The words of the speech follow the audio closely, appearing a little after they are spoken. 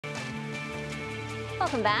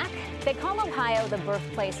Welcome back. They call Ohio the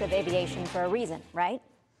birthplace of aviation for a reason, right?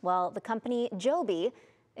 Well, the company Joby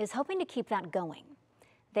is hoping to keep that going.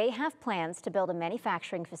 They have plans to build a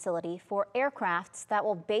manufacturing facility for aircrafts that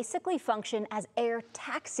will basically function as air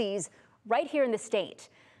taxis right here in the state.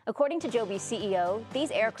 According to Joby's CEO, these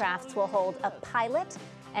aircrafts will hold a pilot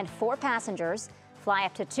and 4 passengers, fly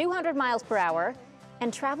up to 200 miles per hour,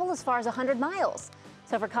 and travel as far as 100 miles.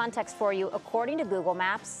 So for context for you, according to Google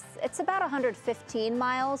Maps, it's about 115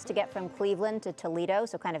 miles to get from Cleveland to Toledo,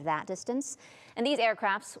 so kind of that distance. And these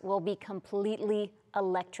aircrafts will be completely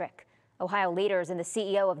electric. Ohio leaders and the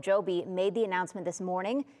CEO of Joby made the announcement this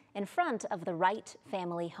morning in front of the Wright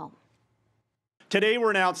family home. Today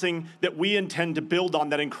we're announcing that we intend to build on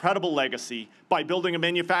that incredible legacy by building a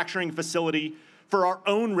manufacturing facility for our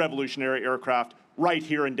own revolutionary aircraft right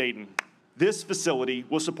here in Dayton. This facility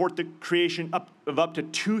will support the creation of up to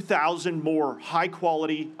 2,000 more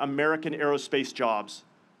high-quality American aerospace jobs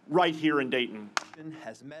right here in Dayton.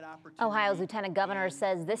 Ohio's lieutenant governor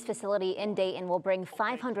says this facility in Dayton will bring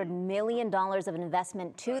 $500 million of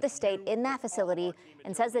investment to the state in that facility,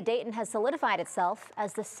 and says that Dayton has solidified itself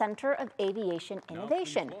as the center of aviation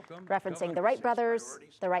innovation, referencing the Wright brothers,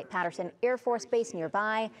 the Wright-Patterson Air Force Base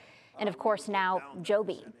nearby, and of course now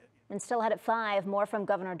Joby. And still ahead at 5, more from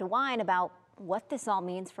Governor DeWine about what this all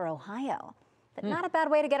means for Ohio. But not a bad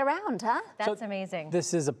way to get around, huh? That's amazing.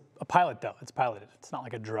 This is a pilot, though. It's piloted. It's not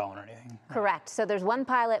like a drone or anything. Correct. So there's 1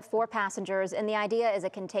 pilot, 4 passengers, and the idea is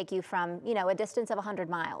it can take you from, a distance of 100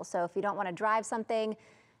 miles. So if you don't want to drive something,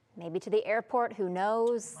 maybe to the airport, who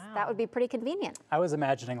knows? Wow. That would be pretty convenient. I was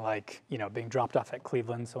imagining, being dropped off at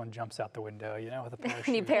Cleveland, someone jumps out the window, with a parachute.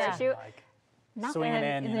 And you parachute. Swinging in,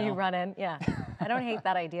 and then you run in. Yeah, I don't hate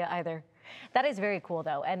that idea either. That is very cool,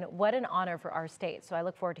 though, and what an honor for our state. So I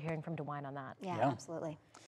look forward to hearing from DeWine on that. Yeah, absolutely.